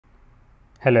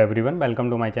Hello everyone, welcome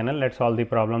to my channel. Let's solve the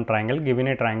problem triangle. Given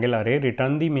a triangle array,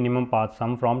 return the minimum path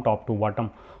sum from top to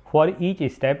bottom. For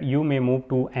each step, you may move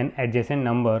to an adjacent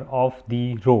number of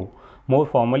the row. More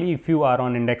formally, if you are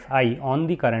on index I on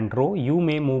the current row, you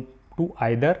may move to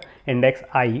either index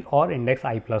I or index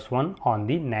I plus 1 on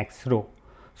the next row.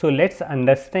 So let's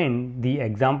understand the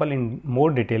example in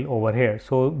more detail over here.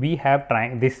 So we have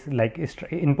this like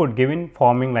input given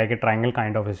forming like a triangle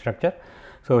kind of a structure.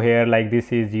 So here like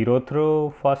this is 0th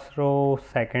row, first row,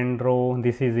 second row,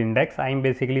 this is index I am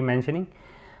basically mentioning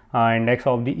index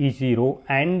of the each row,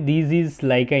 and this is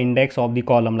like an index of the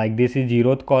column, like this is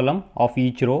 0th column of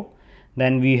each row,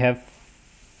 then we have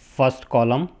first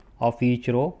column of each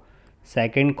row,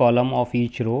 second column of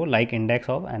each row like index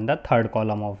of, and the third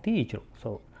column of the each row.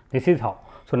 So this is how.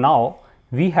 So now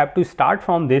we have to start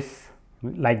from this,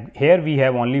 like here we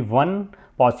have only one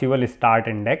possible start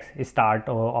index, start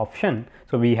option.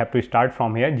 So we have to start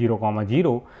from here 0,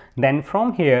 0. Then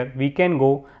from here we can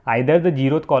go either the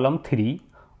 0th column 3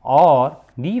 or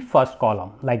the first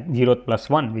column like 0th plus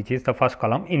 1, which is the first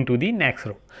column, into the next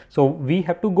row. So we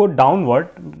have to go downward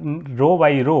row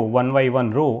by row, one by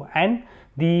one row, and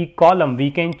the column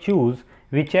we can choose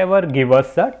whichever give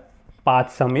us the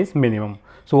path sum is minimum.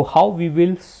 So how we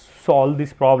will solve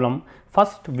this problem?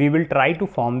 First, we will try to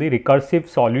form the recursive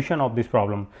solution of this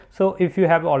problem. So if you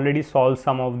have already solved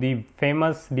some of the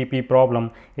famous DP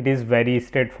problem, it is very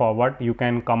straightforward. You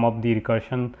can come up the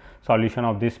recursion solution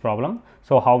of this problem.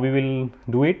 So how we will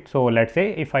do it? So let's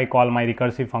say if I call my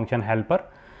recursive function helper,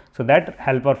 so that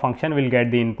helper function will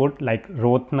get the input like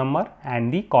row number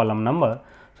and the column number.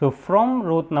 So from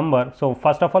row number, so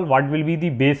first of all, what will be the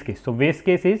base case? So base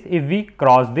case is if we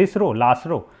cross this row, last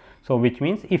row. So which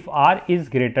means if R is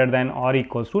greater than or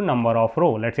equals to number of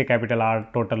row, let's say capital R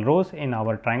total rows in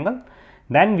our triangle,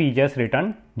 then we just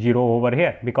return 0 over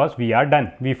here because we are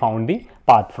done. We found the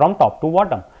path from top to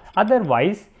bottom.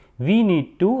 Otherwise, we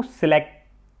need to select,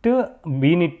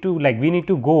 we need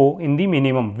to go in the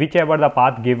minimum, whichever the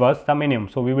path give us the minimum.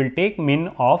 So we will take min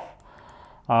of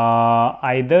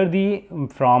either the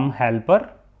from helper,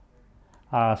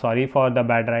 sorry for the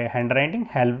bad handwriting,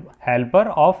 helper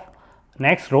of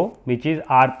next row, which is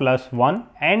R plus 1,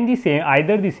 and the same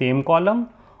either the same column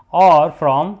or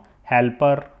from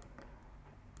helper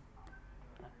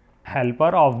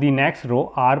of the next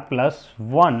row R plus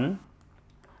 1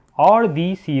 or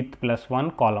the Cth plus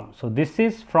 1 column. So this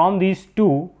is from these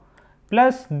two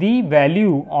plus the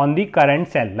value on the current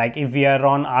cell, like if we are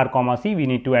on R comma C, we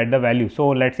need to add the value. So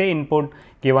let's say input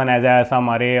given as a some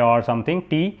array or something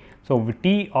T. So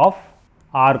T of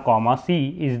R comma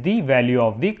C is the value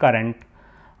of the current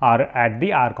R at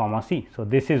the R comma C. So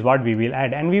this is what we will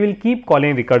add, and we will keep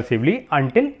calling recursively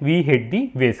until we hit the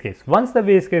base case. Once the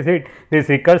base case hit, this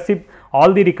recursive,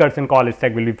 all the recursion call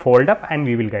stack will be fold up and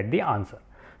we will get the answer.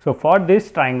 So for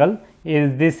this triangle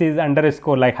this is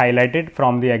underscore like highlighted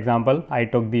from the example I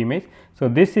took the image. So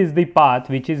this is the path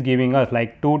which is giving us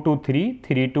like 2 to 3,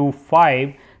 3 to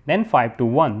 5, then 5 to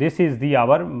 1. This is the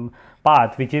our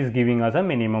path which is giving us a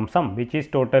minimum sum, which is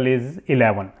total is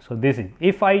 11. So this is,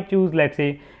 if I choose, let's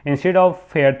say instead of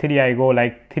here 3 I go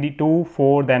like 3, 2,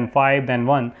 4, then 5, then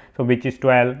 1, so which is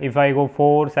 12. If I go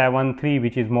 4, 7, 3,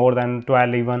 which is more than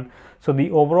 12 even. So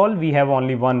the overall we have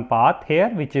only one path here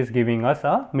which is giving us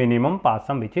a minimum path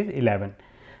sum, which is 11.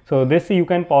 So this you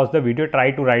can pause the video, try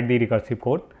to write the recursive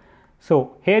code.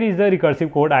 So here is the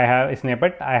recursive code I have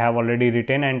snippet, I have already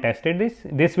written and tested this.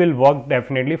 This will work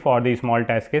definitely for the small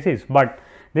test cases, but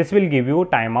this will give you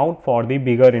timeout for the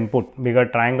bigger input, bigger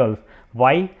triangles.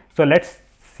 Why? So let's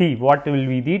see what will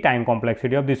be the time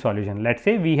complexity of this solution. Let's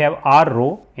say we have R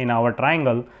row in our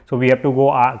triangle, so we have to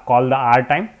go call the R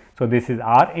time. So this is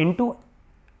R into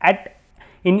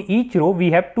in each row we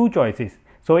have two choices.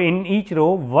 So in each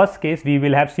row, worst case we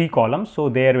will have C columns, so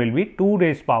there will be 2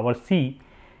 raised power C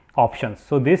options.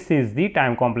 So this is the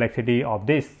time complexity of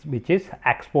this, which is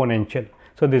exponential.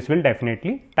 So this will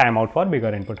definitely time out for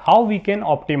bigger input. How we can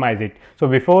optimize it? So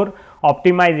before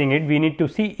optimizing it, we need to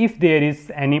see if there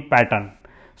is any pattern.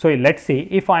 So let's say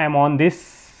if I am on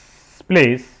this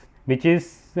place, which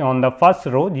is on the first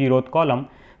row, 0th column.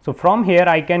 So from here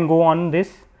I can go on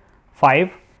this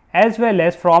 5, as well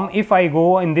as from, if I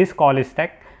go in this call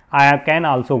stack, I can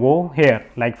also go here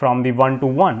like from the 1 to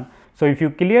 1. So if you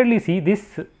clearly see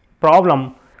this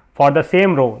problem for the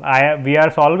same row, we are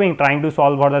trying to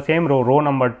solve for the same row, row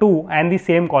number 2, and the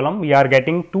same column we are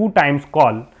getting 2 times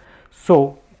call.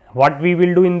 So what we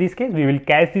will do in this case, we will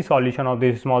catch the solution of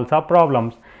these small sub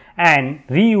problems and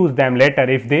reuse them later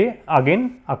if they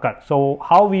again occur. So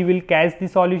how we will catch the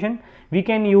solution? We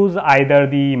can use either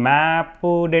the map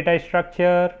data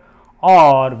structure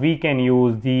or we can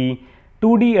use the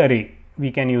 2D array.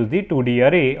 We can use the 2D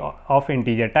array of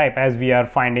integer type as we are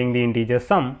finding the integer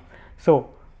sum. So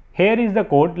here is the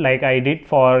code like I did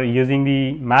for using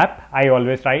the map. I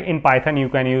always try in Python you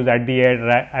can use at the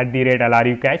rate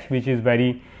LRU cache, which is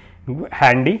very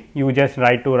handy. You just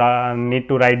need to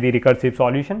write the recursive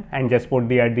solution and just put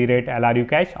the at the rate LRU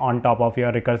cache on top of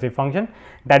your recursive function.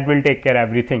 That will take care of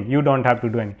everything. You don't have to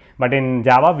do any. But in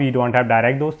Java we don't have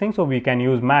direct those things, so we can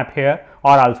use map here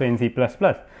or also in C++.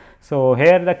 So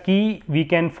here the key, we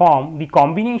can form the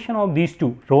combination of these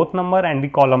two, row number and the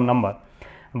column number,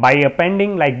 by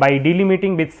appending, like by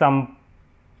delimiting with some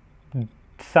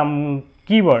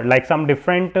keyword, like some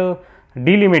different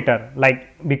delimiter, like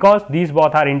because these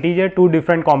both are integer, two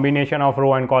different combination of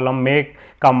row and column may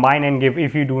combine and give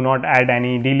if you do not add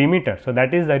any delimiter. So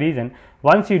that is the reason.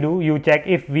 Once you do, you check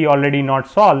if we already not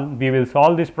solve, we will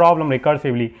solve this problem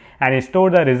recursively and store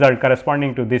the result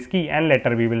corresponding to this key, and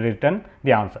later we will return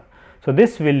the answer. So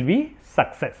this will be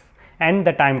success, and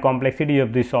the time complexity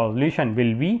of this solution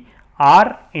will be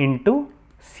R into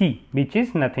C, which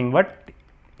is nothing but,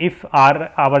 if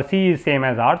our C is same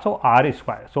as R, so R is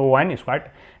square, so N is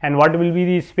squared. And what will be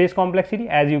the space complexity?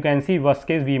 As you can see, worst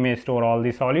case we may store all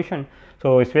the solution,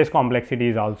 so space complexity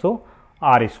is also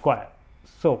R square.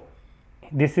 So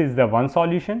this is the one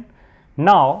solution.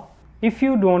 Now if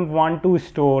you don't want to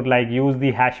store, like use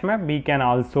the hash map, we can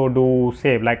also do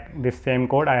save, like this same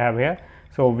code I have here.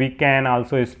 So we can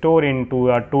also store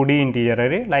into a 2D integer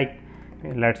array, like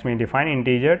let me define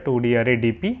integer 2D array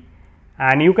dp,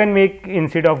 and you can make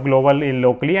instead of global in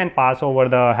locally and pass over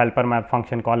the helper map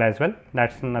function call as well.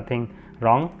 That's nothing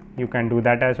wrong, you can do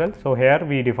that as well. So here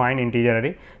we define integer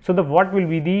array. So the what will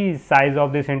be the size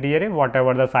of this integer array?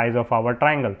 Whatever the size of our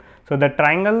triangle. So the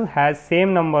triangle has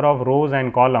same number of rows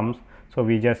and columns, so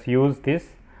we just use this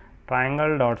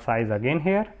triangle dot size again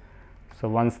here. So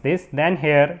once this, then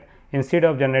here instead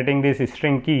of generating this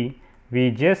string key, we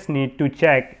just need to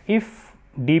check if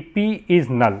dp is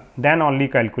null, then only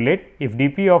calculate. If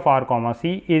dp of r comma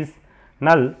c is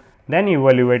null, then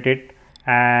evaluate it,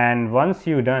 and once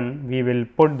you done, we will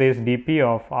put this dp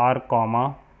of r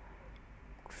comma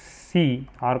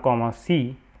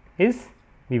c is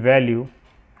the value,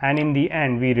 and in the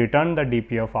end we return the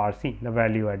dp of rc, the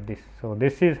value at this. So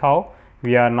this is how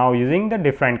we are now using the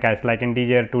different cache like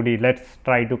integer 2D. Let's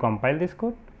try to compile this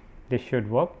code. This should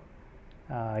work.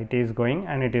 It is going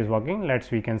and it is working.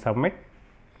 We can submit.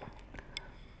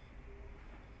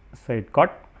 So it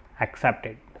got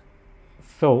accepted.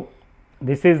 So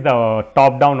this is the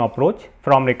top down approach,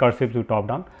 from recursive to top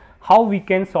down. How we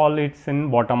can solve it in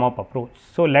bottom up approach?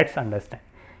 So let's understand.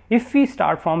 If we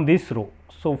start from this row,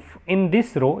 so in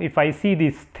this row, if I see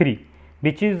this 3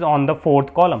 which is on the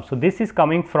 4th column, so this is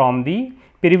coming from the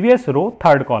previous row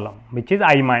 3rd column, which is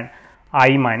I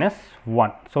minus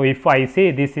 1. So if I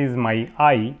say this is my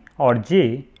I or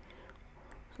j,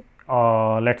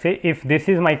 let's say if this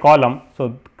is my column,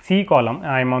 so C column,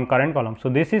 I am on current column, so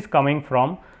this is coming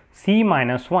from C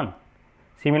minus 1.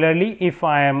 Similarly, if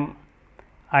I am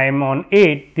on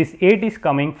 8, this 8 is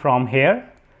coming from here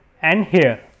and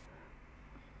here.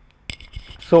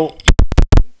 So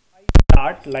I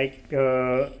start like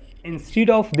instead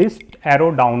of this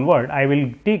arrow downward, I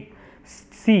will take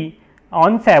C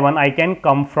on 7, I can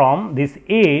come from this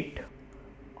 8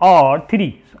 or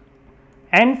 3,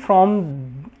 and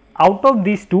from out of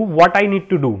these two, what I need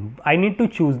to do? I need to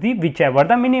choose the whichever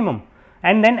the minimum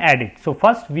and then add it. So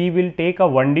first we will take a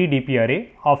 1D DP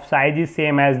array of size is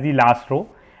same as the last row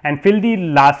and fill the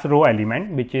last row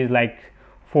element, which is like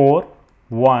 4,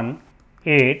 1,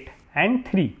 8 and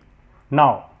 3.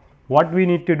 Now what we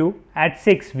need to do? At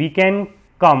 6 we can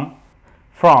come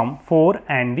from 4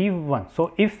 and the 1.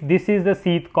 So if this is the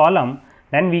Cth column,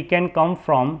 then we can come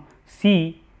from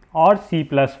C or C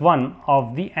plus 1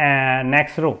 of the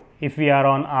next row. If we are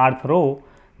on rth row,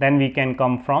 then we can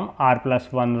come from r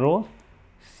plus 1 row,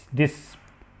 this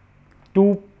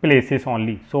 2 places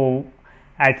only. So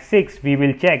at 6 we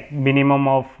will check minimum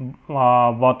of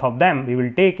both of them, we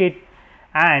will take it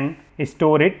and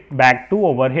store it back to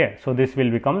over here. So this will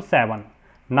become 7.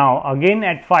 Now again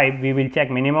at 5 we will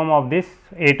check minimum of this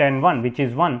 8 and 1, which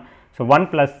is 1. So 1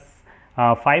 plus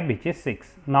 5, which is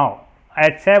 6. Now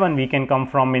at 7 we can come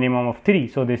from minimum of 3.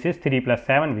 So this is 3 plus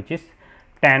 7, which is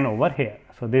 10 over here.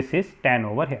 So this is 10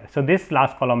 over here. So this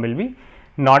last column will be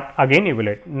not again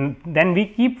evaluate. Then we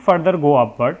keep further go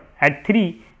upward. At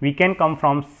 3 we can come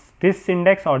from this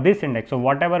index or this index. So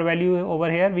whatever value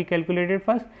over here we calculated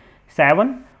first,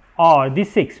 7 or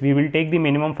this 6, we will take the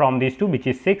minimum from these two, which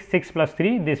is 6. 6 plus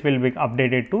 3, this will be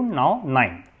updated to now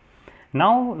 9.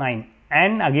 Now 9.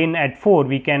 and again at 4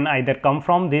 we can either come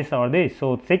from this or this.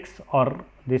 So, 6 or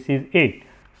this is 8.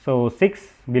 So, 6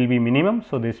 will be minimum.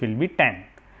 So, this will be 10.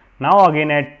 Now,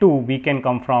 again at 2 we can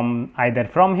come from either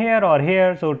from here or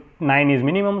here. So, 9 is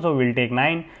minimum. So, we will take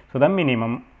 9. So, the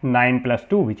minimum 9 plus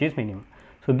 2 which is minimum.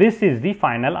 So, this is the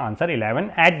final answer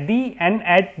 11 at the and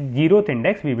at 0th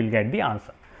index we will get the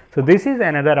answer. So, this is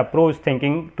another approach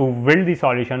thinking to build the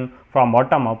solution from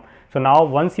bottom up. So, now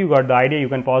once you got the idea you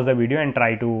can pause the video and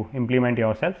try to implement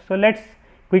yourself. So, let us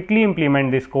quickly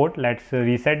implement this code. Let us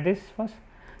reset this first.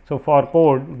 So, for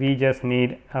code we just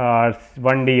need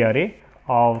 1D array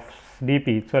of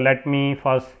dp. So, let me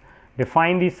first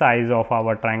define the size of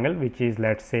our triangle which is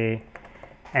let us say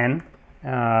n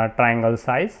triangle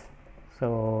size.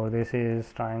 So, this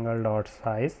is triangle dot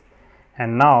size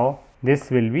and now this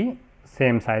will be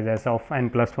same size as of n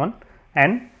plus 1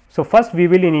 and so first we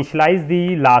will initialize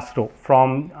the last row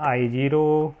from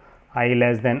I0 I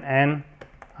less than n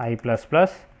I plus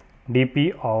plus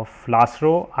dp of last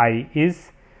row I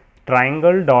is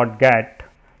triangle dot get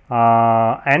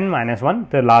n minus 1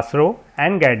 the last row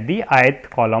and get the ith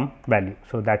column value.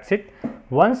 So, that is it.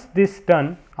 Once this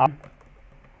done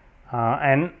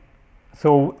and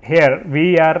so here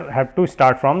we have to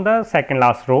start from the second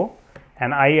last row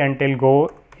and I until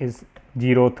go is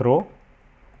 0th row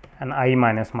and I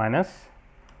minus minus.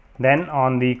 Then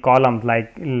on the columns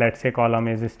like let us say column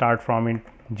is start from int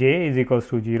j is equals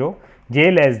to 0,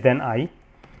 j less than I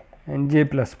and j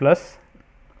plus plus.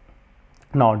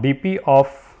 Now, dp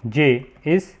of j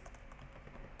is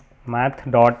math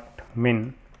dot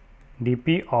min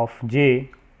dp of j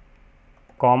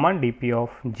comma dp of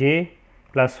j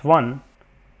plus 1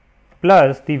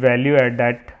 plus the value at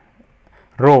that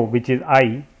row which is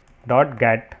I dot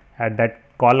get at that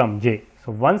column j.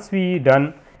 So, once we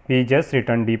done we just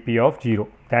return dp of 0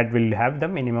 that will have the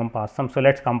minimum pass sum. So,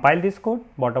 let us compile this code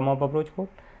bottom up approach code.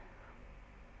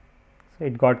 So,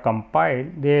 it got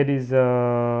compiled. There is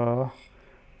a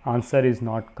answer is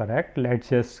not correct. Let us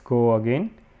just go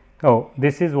again. Oh,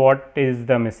 this is what is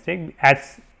the mistake.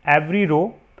 As every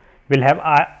row will have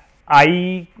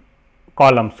I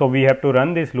column. So, we have to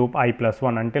run this loop I plus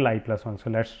 1 until I plus 1. So,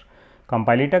 let us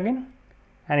compile it again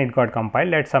and it got compiled.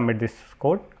 Let us submit this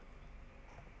code.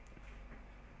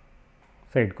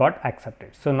 So, it got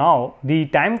accepted. So, now the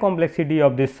time complexity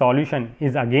of this solution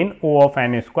is again O of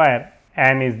n square,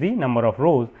 n is the number of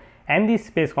rows and the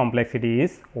space complexity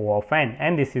is O of n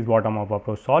and this is bottom up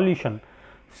approach solution.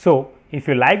 So, if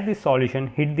you like this solution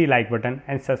hit the like button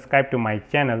and subscribe to my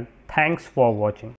channel. Thanks for watching.